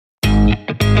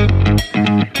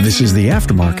This is the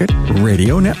Aftermarket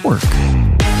Radio Network.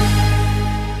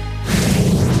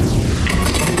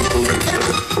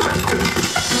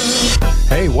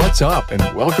 Hey, what's up? And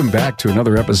welcome back to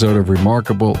another episode of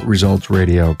Remarkable Results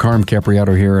Radio. Carm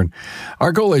Capriato here, and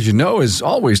our goal, as you know, is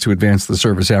always to advance the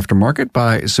service aftermarket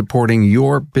by supporting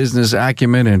your business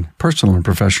acumen and personal and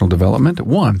professional development,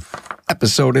 one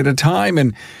episode at a time.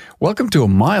 And welcome to a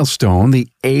milestone, the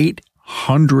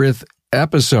 800th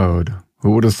episode.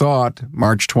 Who would have thought?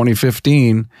 March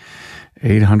 2015,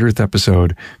 800th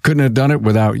episode. Couldn't have done it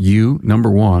without you, number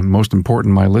one, most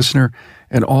important, my listener,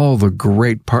 and all the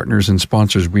great partners and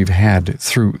sponsors we've had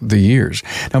through the years.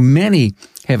 Now, many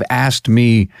have asked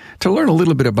me to learn a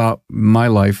little bit about my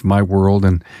life, my world,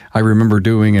 and I remember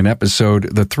doing an episode,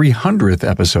 the 300th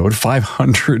episode,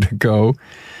 500 ago,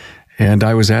 and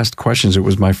I was asked questions. It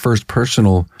was my first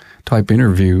personal type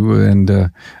interview,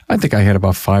 and I think I had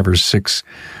about 5 or 6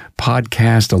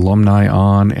 podcast alumni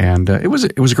on, and it was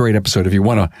a great episode. If you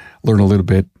want to learn a little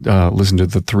bit, listen to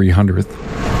the 300th.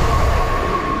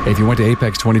 If you went to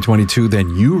Apex 2022,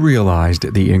 then you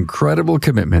realized the incredible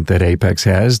commitment that Apex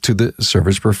has to the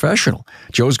service professional.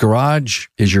 Joe's Garage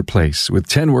is your place with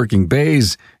 10 working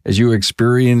bays as you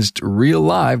experienced real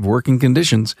live working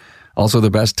conditions. Also,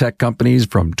 the best tech companies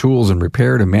from tools and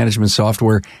repair to management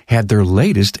software had their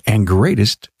latest and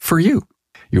greatest for you.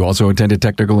 You also attended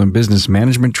technical and business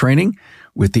management training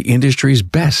with the industry's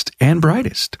best and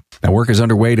brightest. Now, work is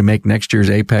underway to make next year's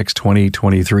Apex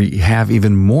 2023 have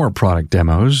even more product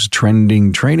demos,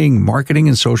 trending training, marketing,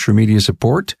 and social media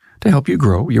support to help you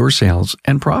grow your sales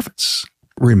and profits.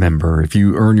 Remember, if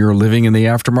you earn your living in the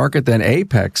aftermarket, then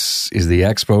Apex is the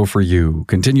expo for you.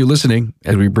 Continue listening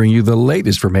as we bring you the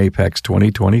latest from Apex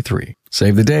 2023.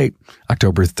 Save the date,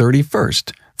 October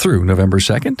 31st through November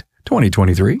 2nd,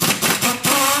 2023.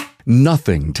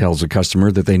 Nothing tells a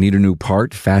customer that they need a new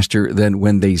part faster than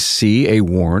when they see a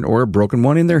worn or a broken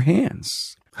one in their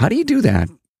hands. How do you do that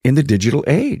in the digital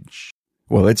age?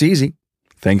 Well, it's easy.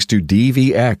 Thanks to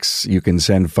DVX, you can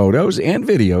send photos and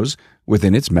videos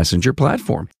within its messenger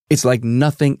platform. It's like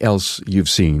nothing else you've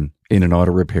seen in an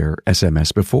auto repair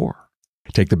SMS before.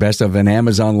 Take the best of an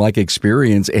Amazon-like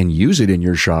experience and use it in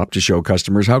your shop to show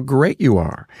customers how great you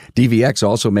are. DVX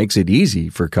also makes it easy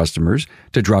for customers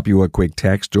to drop you a quick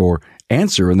text or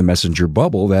answer in the messenger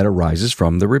bubble that arises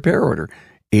from the repair order.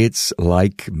 It's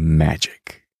like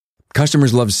magic.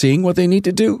 Customers love seeing what they need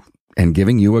to do and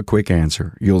giving you a quick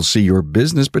answer. You'll see your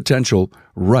business potential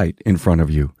right in front of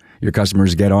you. Your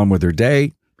customers get on with their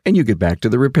day, and you get back to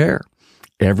the repair.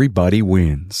 Everybody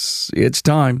wins. It's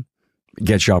time.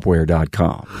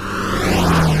 GetShopware.com.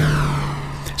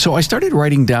 So I started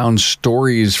writing down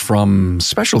stories from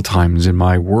special times in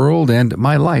my world and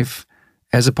my life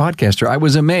as a podcaster. I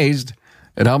was amazed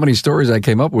at how many stories I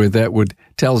came up with that would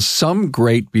tell some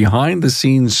great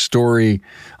behind-the-scenes story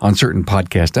on certain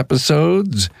podcast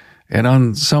episodes and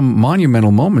on some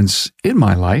monumental moments in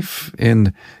my life,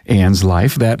 in Ann's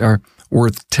life, that are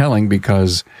worth telling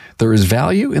because there is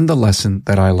value in the lesson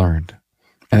that I learned.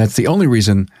 And that's the only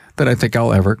reason that I think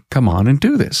I'll ever come on and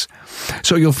do this.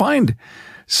 So you'll find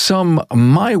some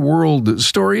My World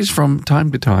stories from time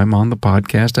to time on the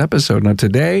podcast episode. Now,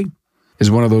 today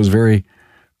is one of those very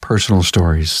personal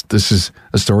stories. This is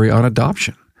a story on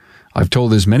adoption. I've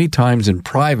told this many times in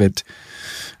private,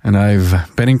 and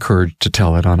I've been encouraged to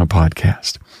tell it on a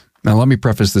podcast. Now, let me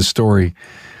preface this story.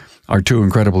 Our 2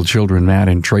 incredible children, Matt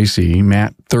and Tracy.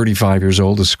 Matt, 35 years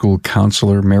old, a school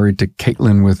counselor, married to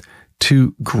Caitlin with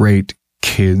 2 great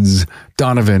kids,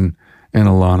 Donovan and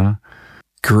Alana.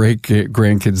 Great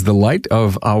grandkids, the light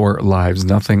of our lives,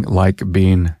 nothing like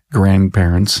being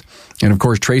grandparents. And of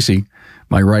course, Tracy,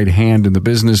 my right hand in the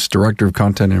business, director of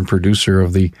content and producer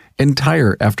of the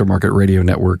entire Aftermarket Radio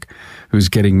Network, who's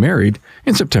getting married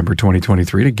in September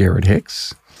 2023 to Garrett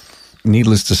Hicks.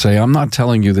 Needless to say, I'm not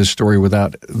telling you this story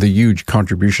without the huge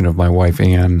contribution of my wife,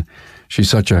 Ann.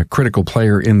 She's such a critical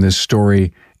player in this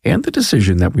story and the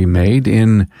decision that we made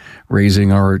in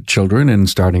raising our children and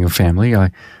starting a family.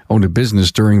 I owned a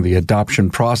business during the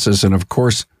adoption process, and of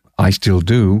course, I still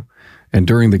do. And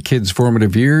during the kids'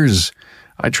 formative years,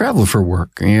 I traveled for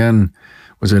work and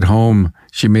was at home.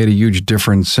 She made a huge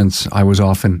difference since I was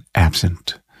often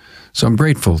absent. So I'm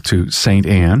grateful to Saint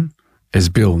Anne, as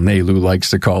Bill Nalu likes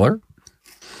to call her.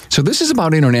 So this is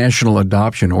about international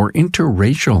adoption or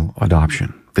interracial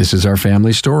adoption. This is our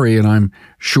family story, and I'm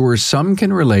sure some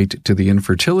can relate to the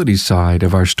infertility side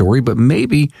of our story, but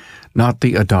maybe not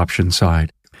the adoption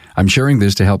side. I'm sharing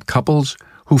this to help couples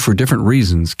who for different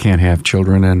reasons can't have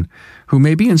children and who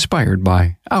may be inspired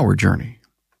by our journey.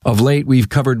 Of late, we've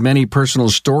covered many personal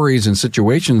stories and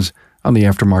situations on the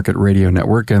Aftermarket Radio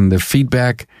Network, and the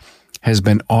feedback has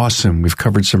been awesome. We've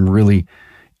covered some really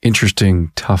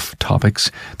interesting, tough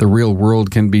topics. The real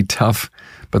world can be tough,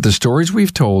 but the stories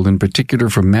we've told, in particular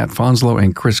from Matt Fonslow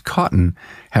and Chris Cotton,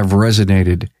 have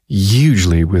resonated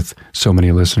hugely with so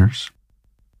many listeners.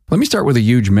 Let me start with a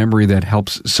huge memory that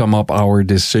helps sum up our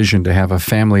decision to have a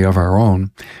family of our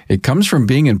own. It comes from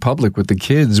being in public with the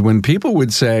kids when people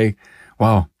would say,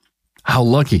 wow, how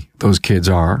lucky those kids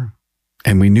are.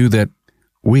 And we knew that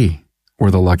we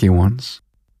were the lucky ones.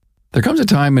 There comes a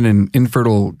time in an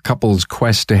infertile couple's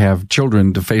quest to have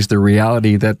children to face the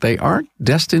reality that they aren't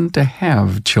destined to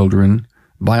have children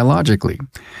biologically.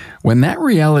 When that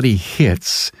reality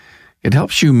hits, it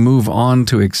helps you move on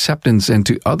to acceptance and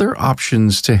to other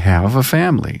options to have a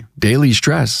family. Daily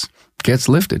stress gets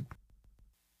lifted.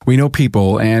 We know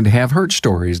people and have heard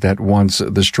stories that once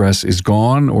the stress is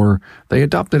gone or they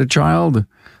adopted a child,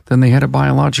 then they had a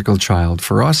biological child.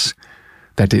 For us,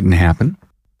 that didn't happen.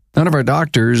 None of our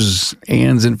doctors,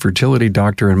 Ann's infertility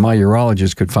doctor and my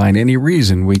urologist, could find any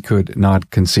reason we could not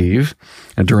conceive.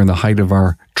 And during the height of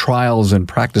our trials and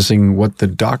practicing what the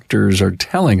doctors are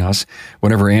telling us,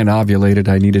 whenever Ann ovulated,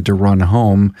 I needed to run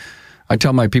home. I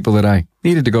tell my people that I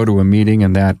needed to go to a meeting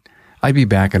and that I'd be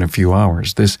back in a few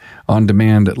hours. This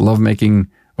on-demand lovemaking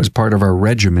was part of our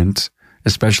regiment,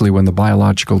 especially when the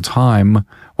biological time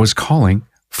was calling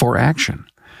for action.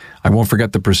 I won't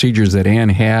forget the procedures that Ann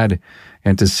had,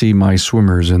 and to see my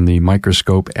swimmers in the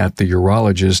microscope at the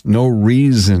urologist, no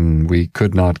reason we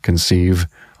could not conceive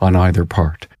on either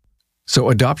part. So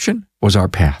adoption was our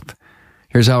path.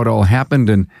 Here's how it all happened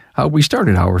and how we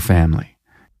started our family.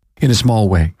 In a small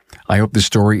way, I hope this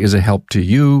story is a help to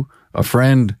you, a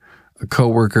friend, a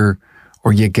coworker,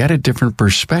 or you get a different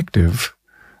perspective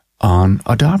on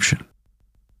adoption.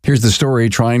 Here's the story,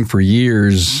 trying for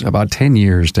years, about 10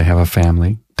 years, to have a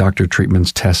family. Doctor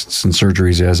treatments, tests, and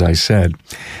surgeries, as I said.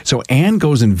 So Ann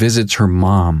goes and visits her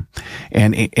mom,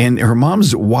 and her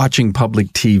mom's watching public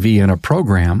TV and a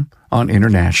program on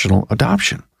international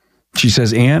adoption. She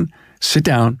says, Ann, sit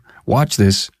down, watch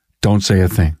this, don't say a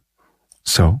thing.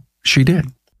 So she did.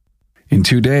 In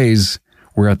 2 days,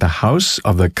 we're at the house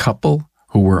of the couple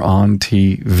who were on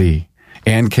TV.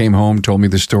 Ann came home, told me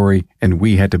the story, and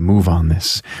we had to move on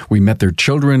this. We met their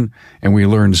children, and we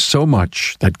learned so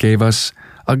much that gave us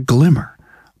a glimmer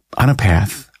on a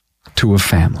path to a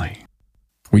family.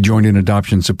 We joined an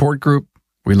adoption support group.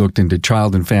 We looked into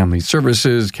child and family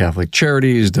services, Catholic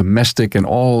charities, domestic, and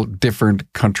all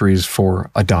different countries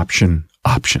for adoption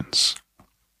options.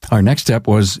 Our next step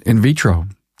was in vitro.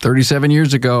 37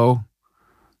 years ago,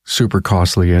 super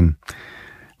costly, and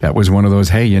that was one of those,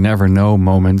 hey, you never know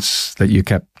moments that you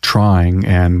kept trying,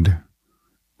 and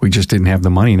we just didn't have the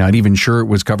money. Not even sure it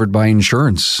was covered by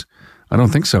insurance. I don't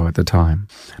think so at the time.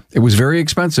 It was very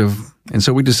expensive, and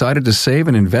so we decided to save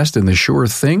and invest in the sure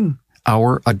thing,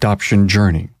 our adoption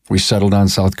journey. We settled on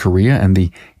South Korea, and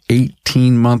the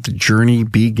 18-month journey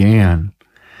began.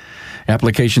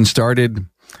 Application started,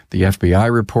 the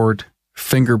FBI report,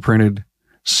 fingerprinted,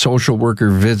 social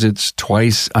worker visits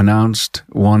twice announced,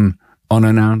 one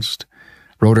unannounced,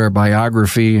 wrote our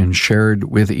biography and shared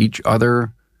with each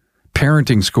other.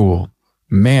 Parenting school.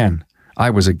 Man, I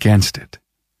was against it.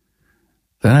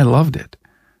 Then I loved it.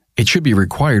 It should be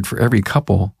required for every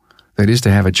couple that is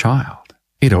to have a child.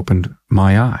 It opened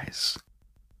my eyes.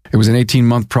 It was an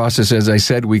 18-month process. As I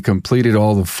said, we completed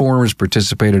all the forms,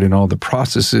 participated in all the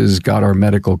processes, got our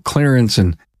medical clearance,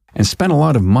 and spent a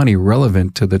lot of money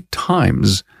relevant to the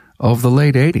times of the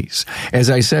late 80s. As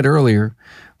I said earlier,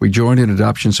 we joined an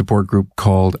adoption support group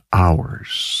called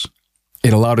Ours.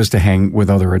 It allowed us to hang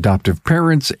with other adoptive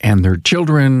parents and their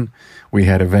children. We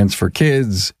had events for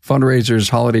kids, fundraisers,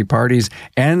 holiday parties,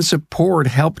 and support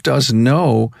helped us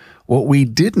know what we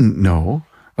didn't know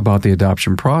about the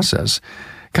adoption process.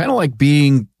 Kind of like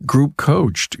being group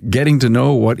coached, getting to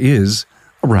know what is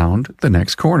around the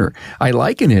next corner. I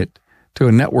liken it to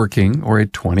a networking or a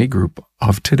 20 group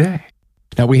of today.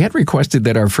 Now, we had requested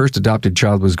that our first adopted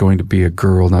child was going to be a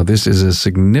girl. Now, this is a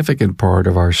significant part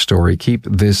of our story. Keep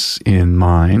this in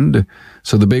mind.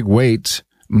 So the big wait,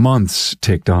 months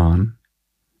ticked on.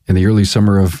 In the early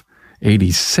summer of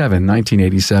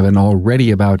 1987,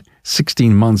 already about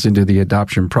 16 months into the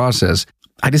adoption process,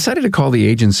 I decided to call the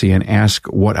agency and ask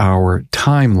what our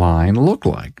timeline looked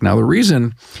like. Now, the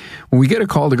reason, when we get a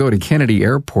call to go to Kennedy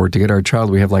Airport to get our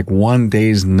child, we have like 1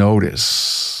 day's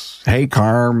notice. Hey,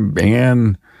 Carm,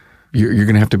 Ann, you're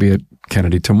going to have to be at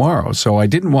Kennedy tomorrow. So I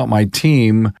didn't want my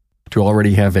team to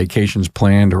already have vacations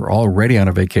planned or already on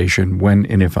a vacation when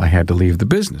and if I had to leave the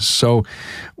business. So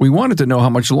we wanted to know how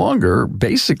much longer,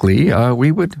 basically,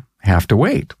 we would have to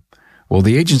wait. Well,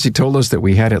 the agency told us that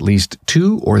we had at least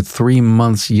 2 or 3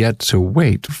 months yet to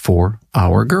wait for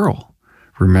our girl.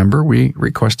 Remember, we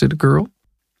requested a girl?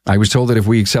 I was told that if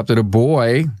we accepted a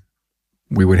boy,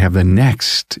 we would have the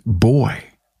next boy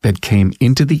that came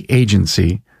into the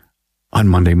agency on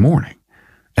Monday morning.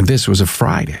 And this was a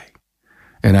Friday.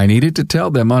 And I needed to tell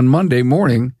them on Monday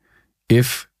morning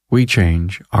if we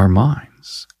change our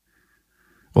minds.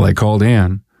 Well, I called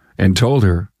Ann and told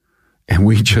her, and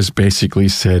we just basically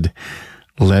said,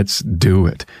 let's do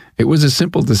it. It was a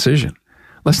simple decision.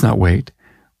 Let's not wait.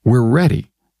 We're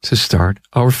ready to start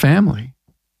our family.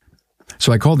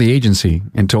 So I called the agency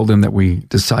and told them that we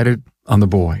decided on the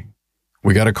boy.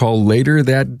 We got a call later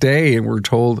that day and were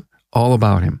told all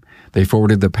about him. They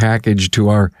forwarded the package to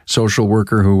our social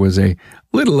worker, who was a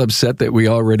little upset that we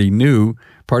already knew.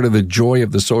 Part of the joy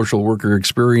of the social worker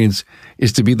experience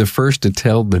is to be the first to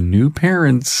tell the new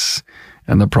parents.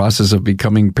 And the process of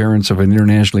becoming parents of an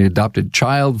internationally adopted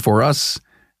child for us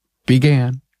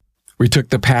began. We took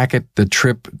the packet, the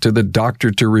trip to the doctor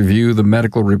to review the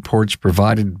medical reports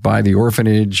provided by the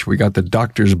orphanage. We got the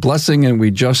doctor's blessing, and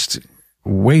we just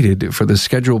waited for the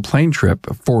scheduled plane trip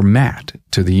for Matt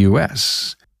to the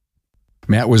U.S.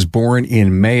 Matt was born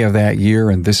in May of that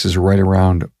year, and this is right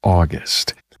around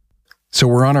August. So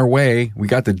we're on our way. We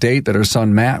got the date that our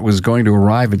son Matt was going to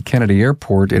arrive at Kennedy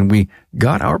Airport, and we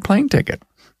got our plane ticket.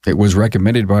 It was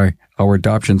recommended by our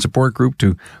adoption support group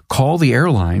to call the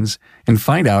airlines and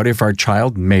find out if our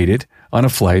child made it on a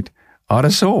flight out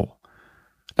of Seoul.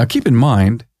 Now keep in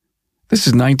mind, this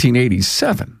is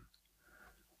 1987.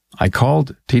 I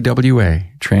called TWA,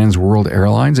 Trans World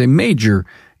Airlines, a major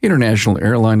international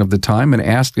airline of the time, and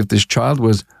asked if this child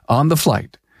was on the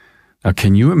flight. Now,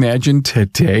 can you imagine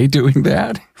today doing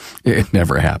that? It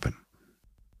never happened.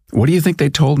 What do you think they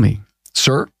told me?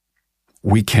 Sir,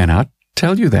 we cannot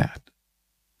tell you that.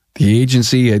 The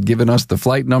agency had given us the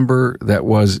flight number that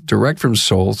was direct from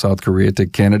Seoul, South Korea to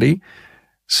Kennedy.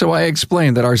 So I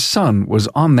explained that our son was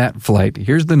on that flight.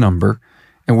 Here's the number.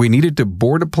 And we needed to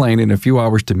board a plane in a few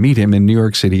hours to meet him in New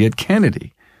York City at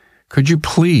Kennedy. Could you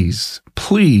please,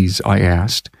 I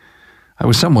asked. I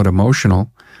was somewhat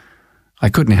emotional. I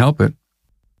couldn't help it.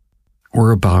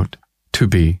 We're about to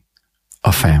be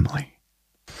a family.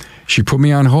 She put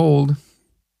me on hold.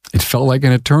 It felt like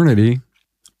an eternity.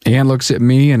 Ann looks at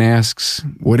me and asks,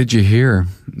 what did you hear?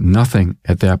 Nothing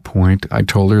at that point, I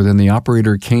told her. Then the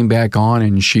operator came back on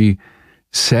and she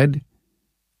said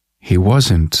he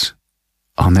wasn't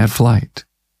on that flight.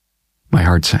 My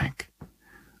heart sank.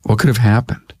 What could have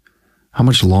happened? How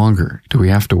much longer do we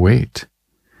have to wait?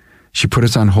 She put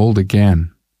us on hold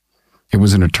again. It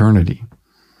was an eternity.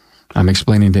 I'm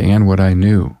explaining to Ann what I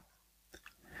knew.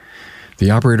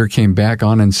 The operator came back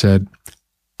on and said,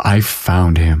 I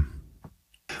found him.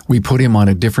 We put him on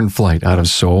a different flight out of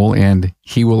Seoul, and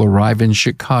he will arrive in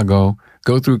Chicago,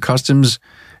 go through customs,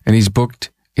 and he's booked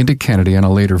into Kennedy on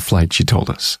a later flight, she told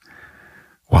us.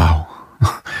 Wow,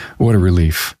 what a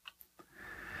relief.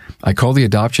 I called the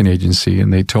adoption agency,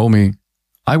 and they told me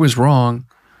I was wrong.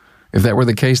 If that were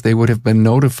the case, they would have been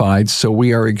notified, so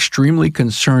we are extremely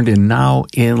concerned and now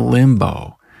in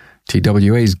limbo.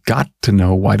 TWA's got to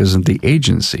know, why doesn't the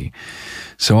agency?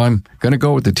 So I'm going to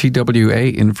go with the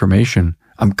TWA information.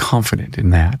 I'm confident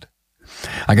in that.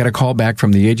 I got a call back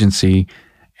from the agency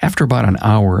after about an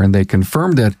hour, and they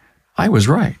confirmed that I was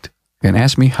right and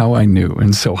asked me how I knew,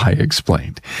 and so I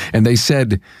explained. And they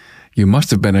said, you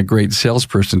must have been a great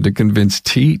salesperson to convince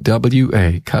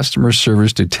TWA customer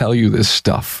service to tell you this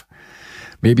stuff.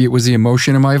 Maybe it was the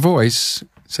emotion in my voice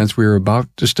since we were about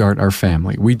to start our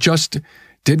family. We just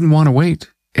didn't want to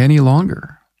wait any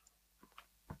longer.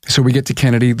 So we get to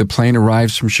Kennedy. The plane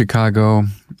arrives from Chicago.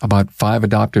 About 5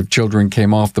 adoptive children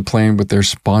came off the plane with their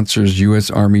sponsors, U.S.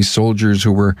 Army soldiers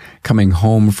who were coming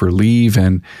home for leave,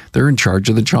 and they're in charge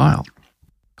of the child.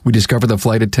 We discover the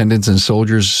flight attendants and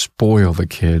soldiers spoil the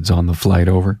kids on the flight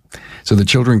over. So the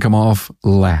children come off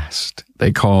last.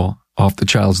 They call off the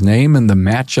child's name, and the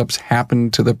matchups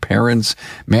happened to the parents.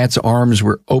 Matt's arms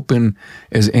were open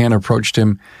as Ann approached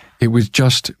him. It was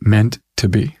just meant to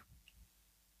be.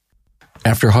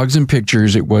 After hugs and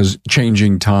pictures, it was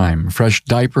changing time. Fresh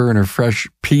diaper and a fresh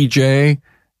PJ.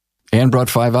 Ann brought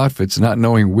 5 outfits, not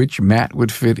knowing which Matt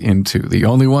would fit into. The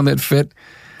only one that fit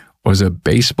was a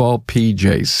baseball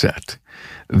PJ set.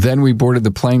 Then we boarded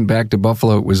the plane back to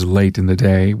Buffalo. It was late in the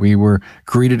day. We were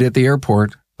greeted at the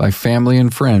airport by family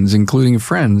and friends, including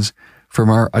friends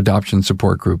from our adoption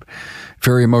support group.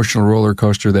 Very emotional roller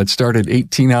coaster that started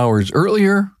 18 hours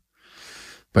earlier,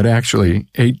 but actually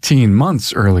 18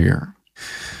 months earlier.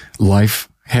 Life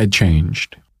had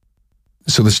changed.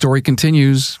 So the story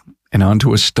continues, and on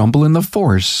to a stumble in the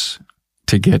force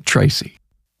to get Tracy.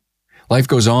 Life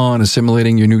goes on,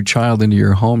 assimilating your new child into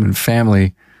your home and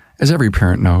family, as every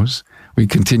parent knows. We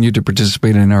continued to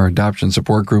participate in our adoption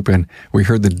support group, and we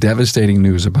heard the devastating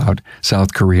news about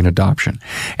South Korean adoption.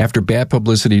 After bad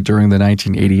publicity during the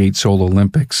 1988 Seoul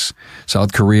Olympics,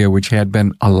 South Korea, which had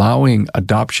been allowing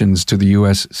adoptions to the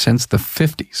U.S. since the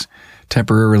 50s,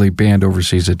 temporarily banned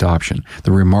overseas adoption.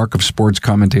 The remark of sports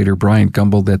commentator Brian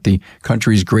Gumbel that the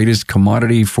country's greatest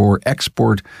commodity for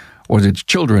export was its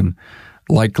children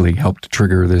likely helped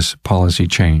trigger this policy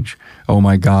change. Oh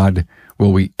my God,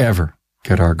 will we ever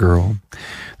get our girl?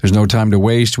 There's no time to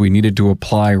waste. We needed to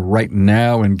apply right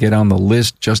now and get on the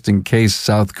list just in case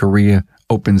South Korea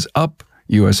opens up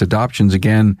U.S. adoptions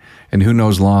again, and who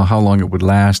knows how long it would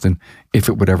last and if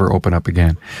it would ever open up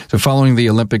again. So following the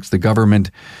Olympics, the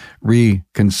government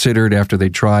reconsidered after they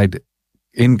tried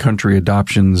in-country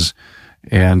adoptions,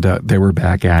 and they were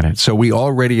back at it. So we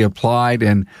already applied,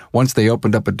 and once they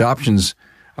opened up adoptions,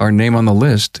 our name on the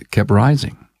list kept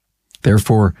rising.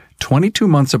 Therefore, 22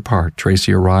 months apart,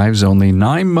 Tracy arrives only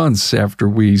 9 months after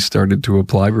we started to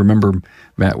apply. Remember,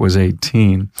 Matt was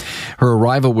 18. Her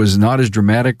arrival was not as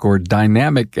dramatic or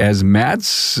dynamic as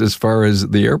Matt's as far as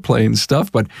the airplane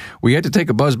stuff, but we had to take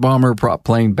a buzz bomber prop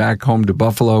plane back home to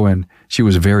Buffalo, and she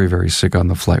was very, very sick on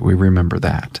the flight. We remember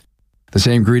that. The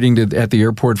same greeting at the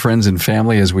airport, friends and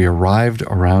family, as we arrived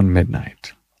around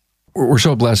midnight. We're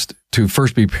so blessed to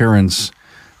first be parents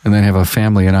and then have a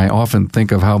family, and I often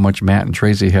think of how much Matt and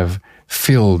Tracy have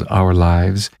filled our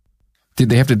lives. Did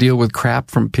they have to deal with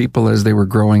crap from people as they were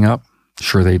growing up?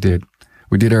 Sure they did.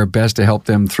 We did our best to help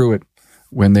them through it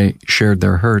when they shared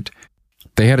their hurt.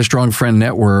 They had a strong friend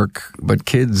network, but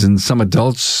kids and some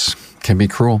adults can be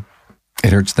cruel.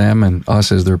 It hurts them and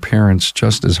us as their parents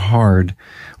just as hard.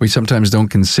 We sometimes don't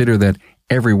consider that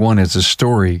everyone has a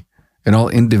story, and all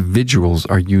individuals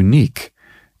are unique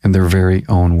in their very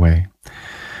own way.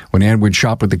 When Ann would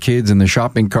shop with the kids in the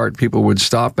shopping cart, people would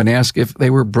stop and ask if they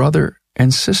were brother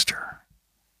and sister.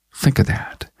 Think of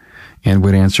that. Ann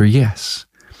would answer yes.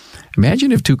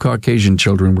 Imagine if two Caucasian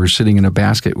children were sitting in a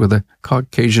basket with a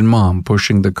Caucasian mom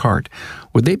pushing the cart.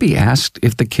 Would they be asked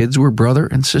if the kids were brother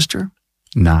and sister?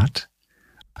 Not.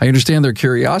 I understand their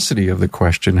curiosity of the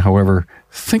question. However,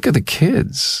 think of the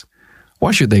kids.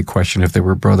 Why should they question if they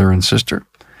were brother and sister?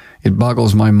 It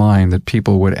boggles my mind that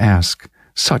people would ask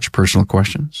such personal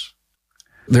questions.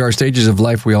 There are stages of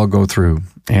life we all go through,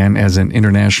 and as an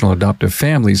international adoptive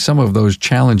family, some of those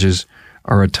challenges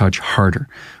are a touch harder.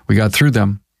 We got through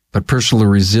them, but personal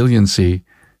resiliency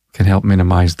can help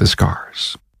minimize the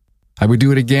scars. I would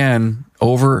do it again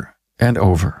over and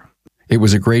over. It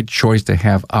was a great choice to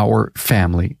have our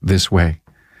family this way.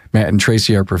 Matt and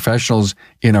Tracy are professionals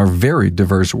in our very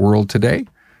diverse world today.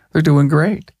 They're doing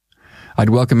great. I'd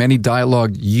welcome any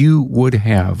dialogue you would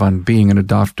have on being an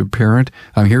adoptive parent.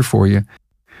 I'm here for you.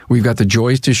 We've got the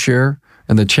joys to share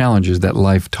and the challenges that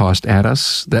life tossed at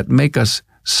us that make us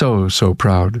so, so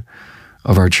proud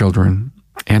of our children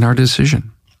and our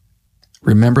decision.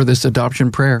 Remember this adoption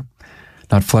prayer.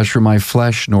 Not flesh of my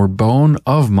flesh, nor bone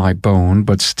of my bone,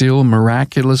 but still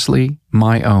miraculously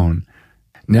my own.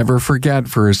 Never forget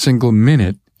for a single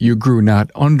minute you grew not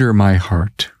under my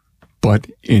heart, but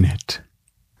in it.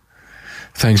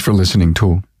 Thanks for listening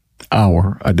to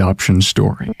Our Adoption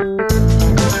Story.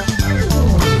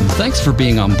 Thanks for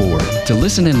being on board to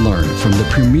listen and learn from the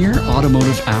premier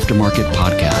automotive aftermarket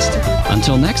podcast.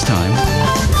 Until next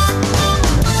time.